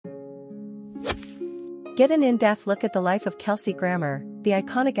Get an in-depth look at the life of Kelsey Grammer, the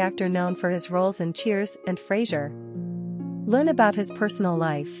iconic actor known for his roles in Cheers and Frasier. Learn about his personal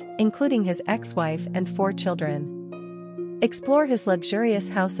life, including his ex-wife and 4 children. Explore his luxurious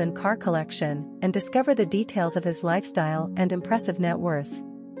house and car collection, and discover the details of his lifestyle and impressive net worth.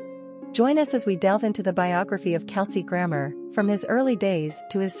 Join us as we delve into the biography of Kelsey Grammer, from his early days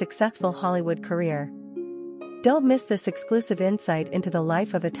to his successful Hollywood career. Don't miss this exclusive insight into the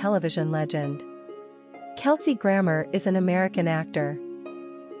life of a television legend. Kelsey Grammer is an American actor.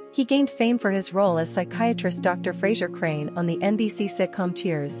 He gained fame for his role as psychiatrist Dr. Frasier Crane on the NBC sitcom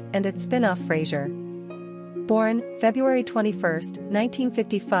Cheers and its spin-off Frasier. Born February 21,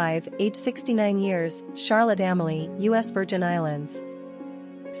 1955, age 69 years, Charlotte Amalie, U.S. Virgin Islands.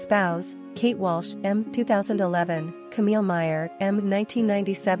 Spouse, Kate Walsh, M. 2011, Camille Meyer, M.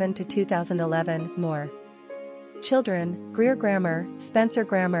 1997 to 2011, more. Children, Greer Grammer, Spencer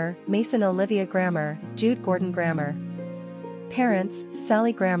Grammer, Mason Olivia Grammer, Jude Gordon Grammer. Parents,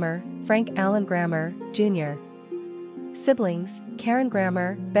 Sally Grammer, Frank Allen Grammer, Jr. Siblings, Karen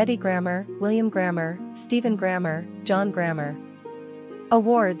Grammer, Betty Grammer, William Grammer, Stephen Grammer, John Grammer.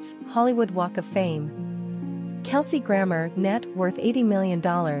 Awards, Hollywood Walk of Fame. Kelsey Grammer, net worth $80 million.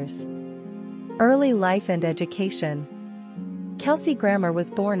 Early life and education. Kelsey Grammer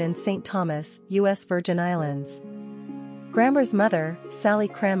was born in St. Thomas, U.S. Virgin Islands. Grammer's mother, Sally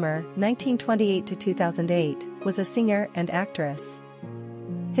Grammer, 1928 to 2008, was a singer and actress.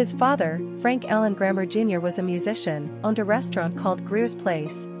 His father, Frank Allen Grammer Jr. was a musician, owned a restaurant called Greer's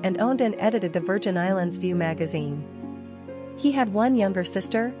Place, and owned and edited the Virgin Islands View magazine. He had 1 younger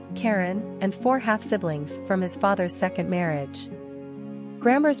sister, Karen, and 4 half-siblings from his father's second marriage.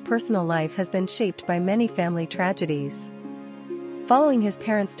 Grammer's personal life has been shaped by many family tragedies. Following his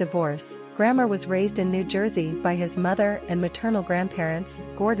parents' divorce, Grammer was raised in New Jersey by his mother and maternal grandparents,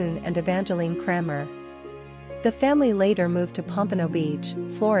 Gordon and Evangeline Grammer. The family later moved to Pompano Beach,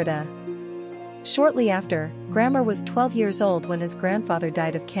 Florida. Shortly after, Grammer was 12 years old when his grandfather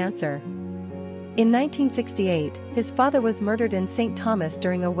died of cancer. In 1968, his father was murdered in St. Thomas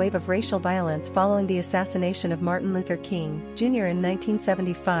during a wave of racial violence following the assassination of Martin Luther King, Jr. in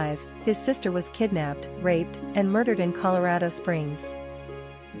 1975. His sister was kidnapped, raped, and murdered in Colorado Springs.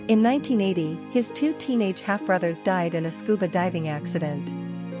 In 1980, his 2 teenage half-brothers died in a scuba diving accident.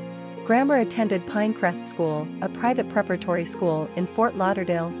 Grammer attended Pinecrest School, a private preparatory school in Fort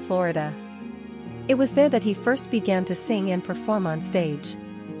Lauderdale, Florida. It was there that he first began to sing and perform on stage.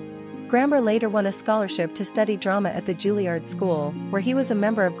 Grammer later won a scholarship to study drama at the Juilliard School, where he was a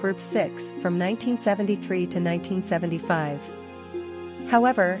member of Group 6 from 1973 to 1975.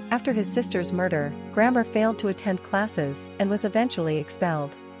 However, after his sister's murder, Grammer failed to attend classes and was eventually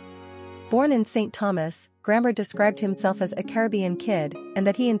expelled. Born in St. Thomas, Grammer described himself as a Caribbean kid and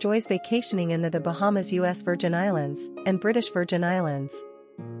that he enjoys vacationing in the Bahamas, U.S. Virgin Islands, and British Virgin Islands.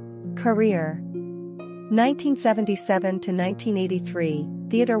 Career: 1977 to 1983,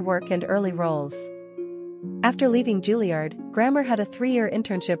 theater work and early roles. After leaving Juilliard, Grammer had a 3-year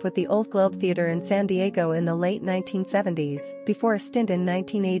internship with the Old Globe Theater in San Diego in the late 1970s, before a stint in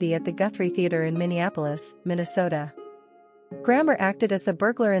 1980 at the Guthrie Theater in Minneapolis, Minnesota. Grammer acted as the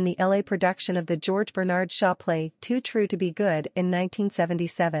burglar in the LA production of the George Bernard Shaw play Too True to Be Good in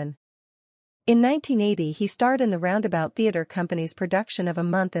 1977. In 1980 he starred in the Roundabout Theater Company's production of A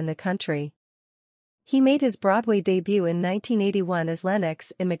Month in the Country. He made his Broadway debut in 1981 as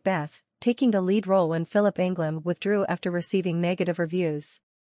Lennox in Macbeth, taking the lead role when Philip Anglin withdrew after receiving negative reviews.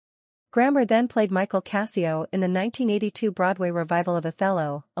 Grammer then played Michael Cassio in the 1982 Broadway revival of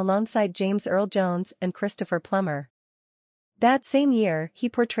Othello, alongside James Earl Jones and Christopher Plummer. That same year, he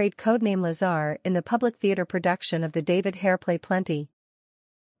portrayed codename Lazar in the public theater production of the David Hare play Plenty.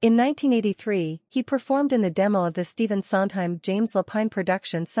 In 1983, he performed in the demo of the Stephen Sondheim-James Lapine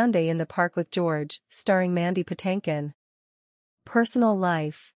production Sunday in the Park with George, starring Mandy Patinkin. Personal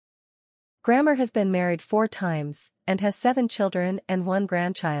life: Grammer has been married 4 times, and has 7 children and 1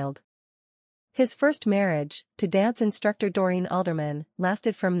 grandchild. His first marriage, to dance instructor Doreen Alderman,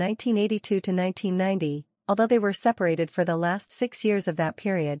 lasted from 1982 to 1990, although they were separated for the last 6 years of that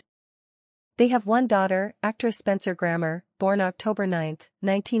period. They have 1 daughter, actress Spencer Grammer, born October 9,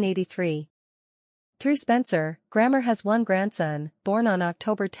 1983. Through Spencer, Grammer has 1 grandson, born on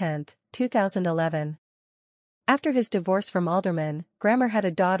October 10, 2011. After his divorce from Alderman, Grammer had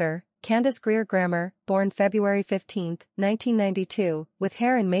a daughter, Candace Greer Grammer, born February 15, 1992, with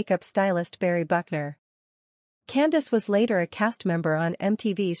hair and makeup stylist Barry Buckner. Candace was later a cast member on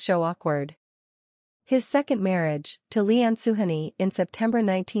MTV's show Awkward. His second marriage, to Leanne Suhani in September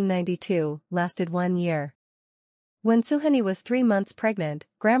 1992, lasted 1 year. When Suhani was 3 months pregnant,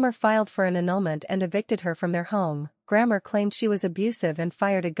 Grammer filed for an annulment and evicted her from their home. Grammer claimed she was abusive and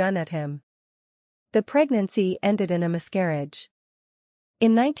fired a gun at him. The pregnancy ended in a miscarriage.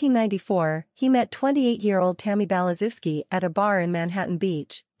 In 1994, he met 28-year-old Tammy Balazewski at a bar in Manhattan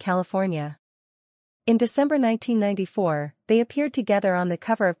Beach, California. In December 1994, they appeared together on the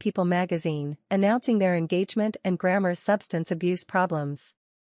cover of People magazine, announcing their engagement and Grammer's substance abuse problems.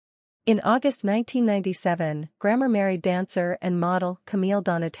 In August 1997, Grammer married dancer and model Camille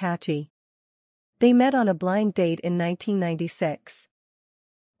Donatacci. They met on a blind date in 1996.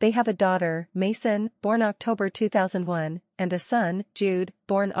 They have a daughter, Mason, born October 2001, and a son, Jude,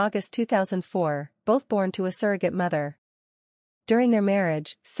 born August 2004, both born to a surrogate mother. During their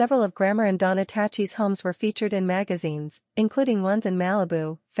marriage, several of Grammer and Donatacci's homes were featured in magazines, including ones in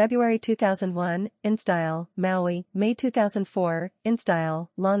Malibu, February 2001, InStyle, Maui, May 2004, InStyle,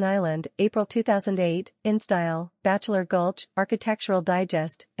 Long Island, April 2008, InStyle, Bachelor Gulch, Architectural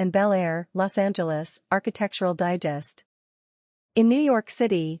Digest, and Bel Air, Los Angeles, Architectural Digest. In New York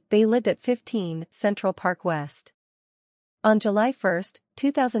City, they lived at 15 Central Park West. On July 1,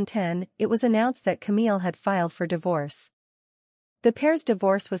 2010, it was announced that Camille had filed for divorce. The pair's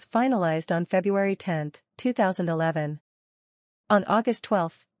divorce was finalized on February 10, 2011. On August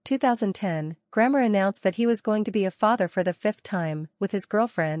 12, 2010, Grammer announced that he was going to be a father for the 5th time, with his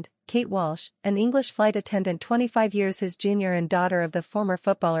girlfriend, Kate Walsh, an English flight attendant 25 years his junior and daughter of the former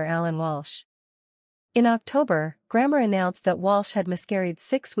footballer Alan Walsh. In October, Grammer announced that Walsh had miscarried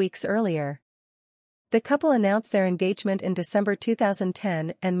 6 weeks earlier. The couple announced their engagement in December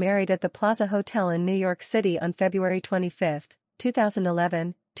 2010 and married at the Plaza Hotel in New York City on February 25,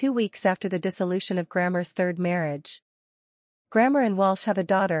 2011, 2 weeks after the dissolution of Grammer's 3rd marriage. Grammer and Walsh have a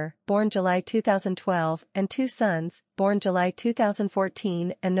daughter, born July 2012, and 2 sons, born July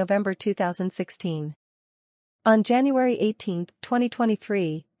 2014 and November 2016. On January 18,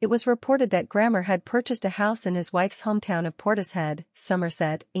 2023, it was reported that Grammer had purchased a house in his wife's hometown of Portishead,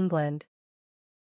 Somerset, England.